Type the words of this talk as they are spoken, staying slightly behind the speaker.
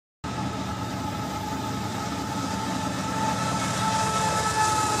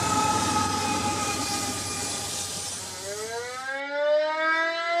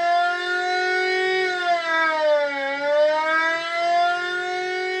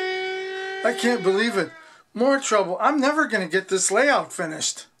I can't believe it. More trouble. I'm never going to get this layout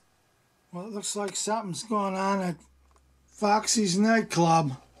finished. Well, it looks like something's going on at Foxy's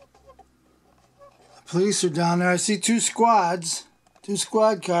nightclub. The police are down there. I see two squad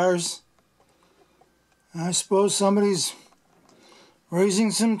cars. I suppose somebody's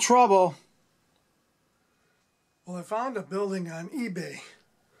raising some trouble. Well, I found a building on eBay.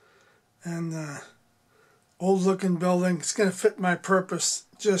 And old looking building. It's going to fit my purpose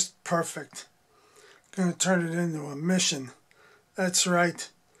just perfect. Going to turn it into a mission. That's right.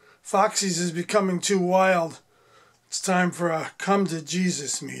 Foxy's is becoming too wild. It's time for a come to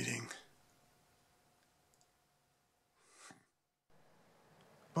Jesus meeting.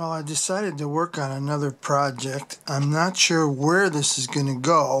 Well, I decided to work on another project. I'm not sure where this is going to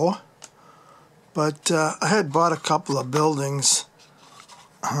go, but I had bought a couple of buildings.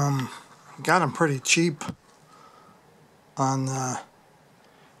 Got them pretty cheap on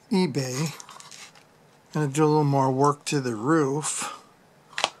eBay. Gonna do a little more work to the roof,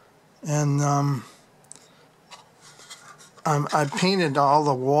 and I painted all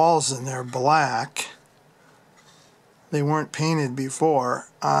the walls in there black. They weren't painted before.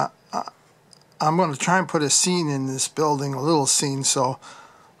 I'm going to try and put a scene in this building, a little scene, so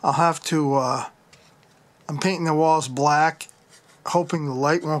I'll have to, I'm painting the walls black, hoping the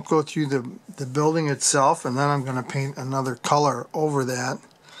light won't go through the building itself, and then I'm going to paint another color over that.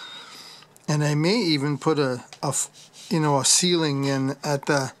 And I may even put a ceiling in at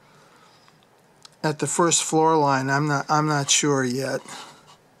the first floor line. I'm not sure yet.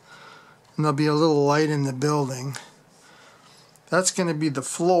 And there'll be a little light in the building. That's going to be the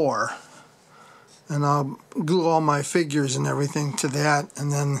floor, and I'll glue all my figures and everything to that,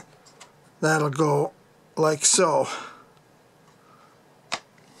 and then that'll go like so.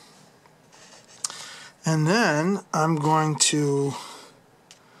 And then I'm going to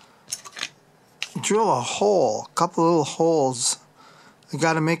drill a hole, a couple little holes. I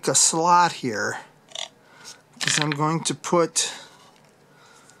got to make a slot here because I'm going to put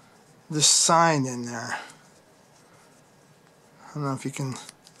this sign in there. I don't know if you can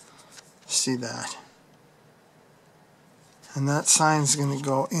see that. And that sign's going to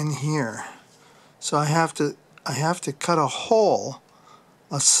go in here. So I have to cut a hole,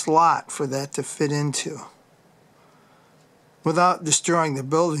 a slot for that to fit into, without destroying the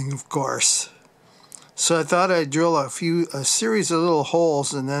building, of course. So I thought I'd drill a series of little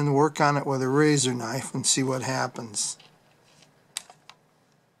holes and then work on it with a razor knife and see what happens.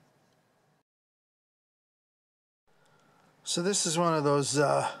 So this is one of those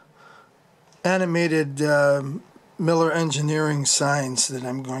animated Miller Engineering signs that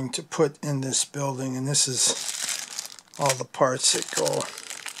I'm going to put in this building, and this is all the parts that go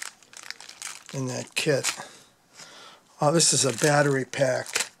in that kit. Oh, this is a battery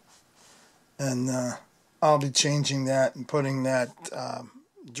pack, and I'll be changing that and putting that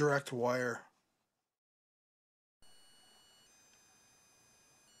direct wire.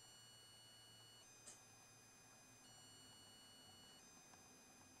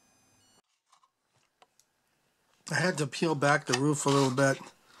 I had to peel back the roof a little bit.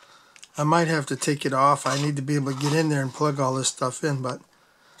 I might have to take it off. I need to be able to get in there and plug all this stuff in, but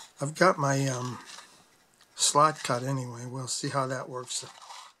I've got my slot cut anyway. We'll see how that works.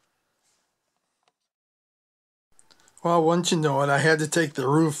 Well, once you know it, I had to take the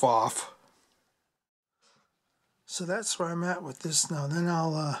roof off. So that's where I'm at with this now. Then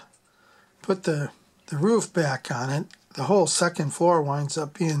I'll put the roof back on it. The whole second floor winds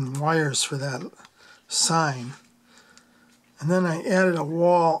up being wires for that sign. And then I added a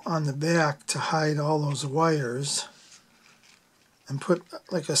wall on the back to hide all those wires, and put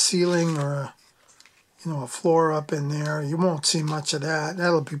like a ceiling or a floor up in there. You won't see much of that.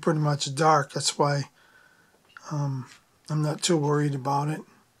 That'll be pretty much dark. That's why I'm not too worried about it.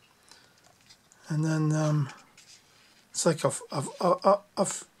 And then it's like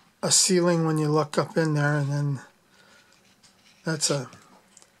a ceiling when you look up in there, and then that's a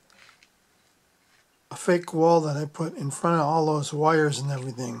fake wall that I put in front of all those wires and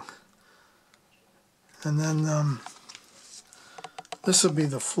everything. And then this will be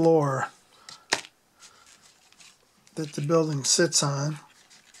the floor that the building sits on,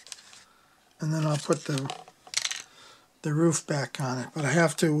 and then I'll put the roof back on it. But I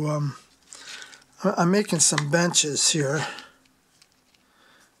have to I'm making some benches here,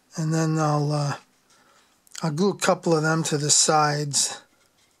 and then I'll glue a couple of them to the sides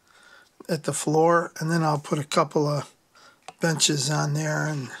at the floor, and then I'll put a couple of benches on there,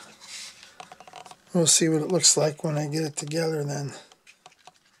 and we'll see what it looks like when I get it together then.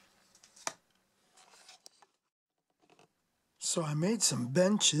 So I made some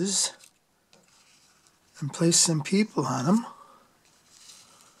benches, and place some people on them.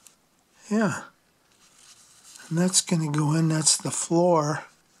 Yeah. And that's going to go in. That's the floor.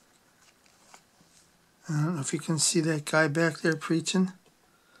 I don't know if you can see that guy back there preaching.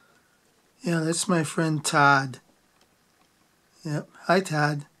 Yeah, that's my friend Todd. Yep. Hi,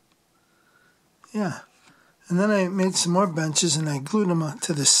 Todd. Yeah. And then I made some more benches and I glued them up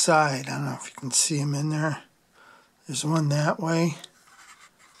to the side. I don't know if you can see them in there. There's one that way.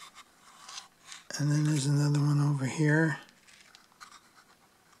 And then there's another one over here.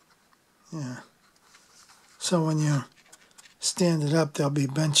 Yeah. So when you stand it up, there'll be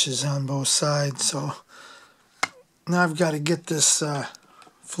benches on both sides. So now I've got to get this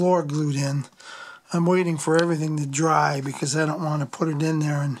floor glued in. I'm waiting for everything to dry because I don't want to put it in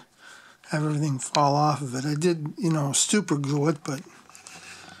there and have everything fall off of it. I did, super glue it, but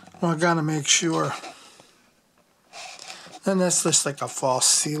I got to make sure. And that's just like a false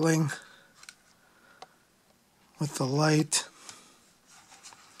ceiling with the light.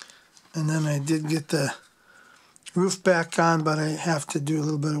 And then I did get the roof back on, but I have to do a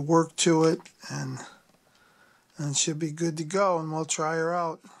little bit of work to it, and it should be good to go, and we'll try her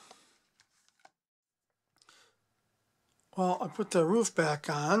out. Well, I put the roof back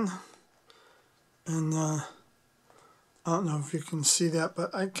on, and I don't know if you can see that,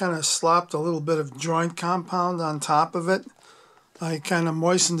 but I kind of slopped a little bit of joint compound on top of it. I kind of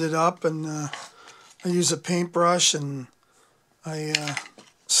moistened it up, and I use a paintbrush, and I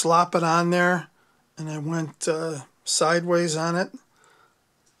slop it on there, and I went sideways on it,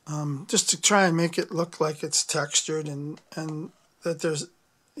 just to try and make it look like it's textured, and that there's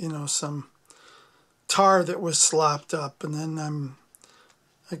some tar that was slopped up. And then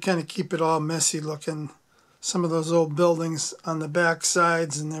I kind of keep it all messy looking. Some of those old buildings on the back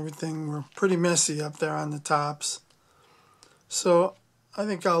sides and everything were pretty messy up there on the tops, so I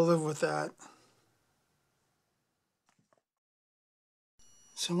think I'll live with that.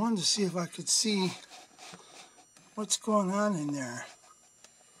 So I wanted to see if I could see what's going on in there.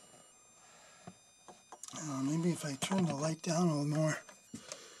 Maybe if I turn the light down a little more.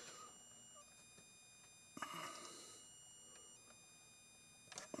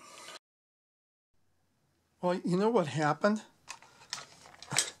 Well, you know what happened?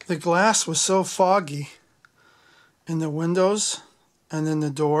 The glass was so foggy in the windows and in the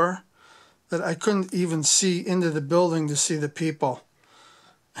door that I couldn't even see into the building to see the people.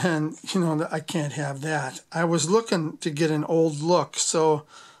 And, I can't have that. I was looking to get an old look, so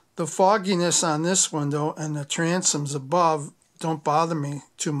the fogginess on this window and the transoms above don't bother me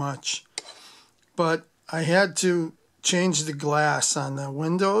too much. But I had to change the glass on the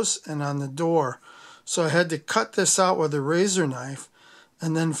windows and on the door. So I had to cut this out with a razor knife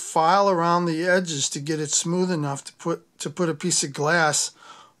and then file around the edges to get it smooth enough to put a piece of glass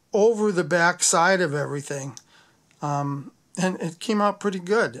over the back side of everything. And it came out pretty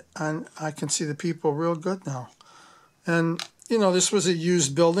good, and I can see the people real good now. And, this was a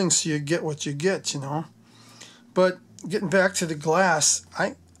used building, so you get what you get, But getting back to the glass,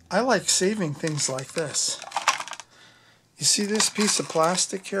 I like saving things like this. You see this piece of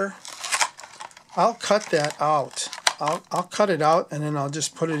plastic here? I'll cut that out. I'll cut it out, and then I'll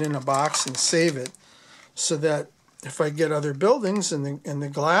just put it in a box and save it, so that if I get other buildings and the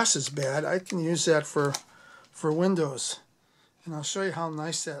glass is bad, I can use that for windows. And I'll show you how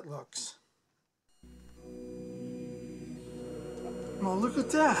nice that looks. Well, look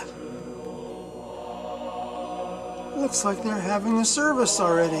at that. Looks like they're having a service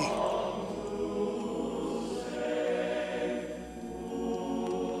already.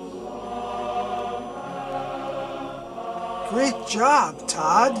 Great job,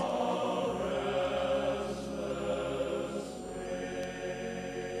 Todd.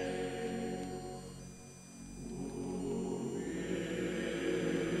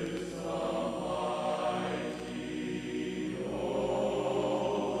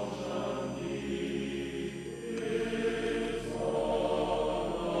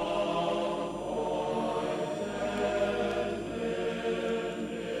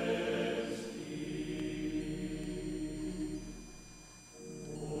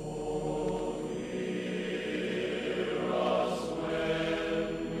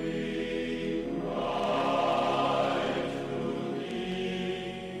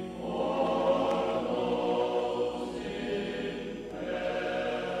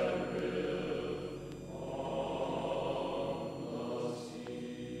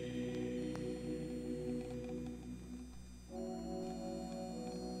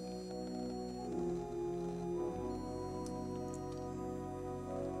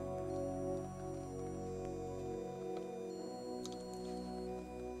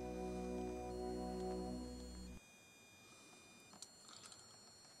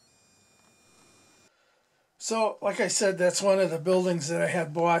 So, like I said, that's one of the buildings that I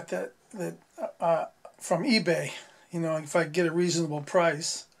had bought from eBay. You know, if I get a reasonable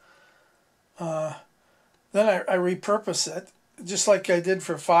price, then I repurpose it, just like I did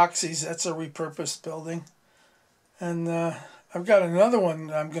for Foxy's. That's a repurposed building, and I've got another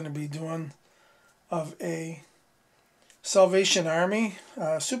one I'm going to be doing of a Salvation Army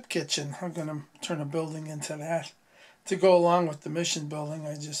soup kitchen. I'm going to turn a building into that to go along with the mission building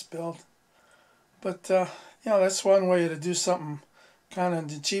I just built. But you know, that's one way to do something kind of on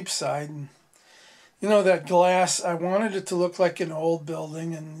the cheap side. And you know, that glass, I wanted it to look like an old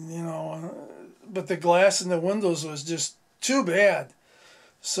building, and you know, but the glass in the windows was just too bad.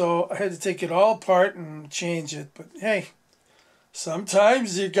 So I had to take it all apart and change it. But hey,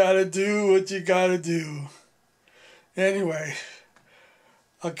 sometimes you gotta do what you gotta do. Anyway,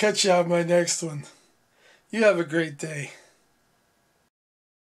 I'll catch you on my next one. You have a great day.